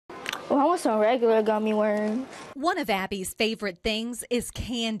Well, I want some regular gummy worms. One of Abbie's favorite things is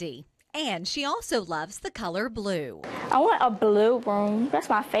candy, and she also loves the color blue. I want a blue room. That's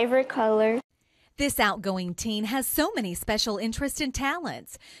my favorite color. This outgoing teen has so many special interests and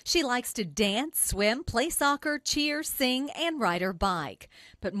talents. She likes to dance, swim, play soccer, cheer, sing, and ride her bike.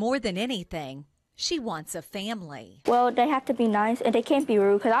 But more than anything, she wants a family. Well, they have to be nice, and they can't be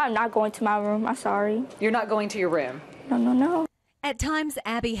rude, because I'm not going to my room. I'm sorry. You're not going to your room? No. At times,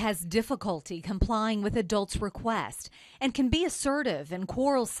 Abbie has difficulty complying with adults' requests and can be assertive and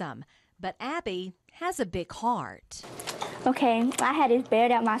quarrelsome. But Abbie has a big heart. Okay, I had this bear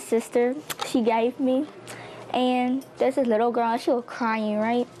that my sister, she gave me, and there's this little girl, and she was crying,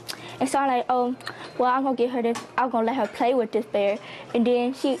 right? And so I'm like, oh, well, I'm gonna get her this, I'm gonna let her play with this bear. And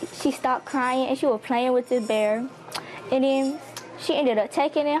then she stopped crying, and she was playing with this bear. And then she ended up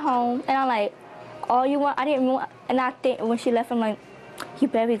taking it home, and I'm like, oh, you want, I didn't want, and I think when she left, I'm like, you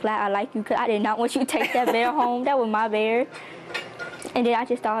better be glad I like you, because I did not want you to take that bear home. That was my bear. And then I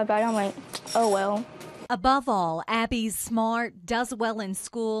just thought about it, I'm like, oh, well. Above all, Abbie's smart, does well in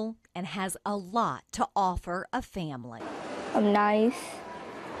school, and has a lot to offer a family. I'm nice.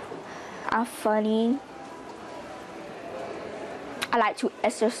 I'm funny. I like to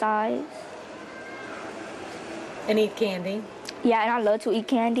exercise. And eat candy? Yeah, and I love to eat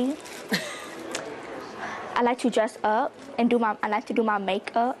candy. I like to dress up and I like to do my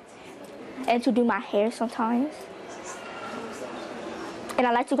makeup and to do my hair sometimes. And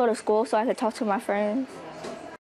I like to go to school so I can talk to my friends.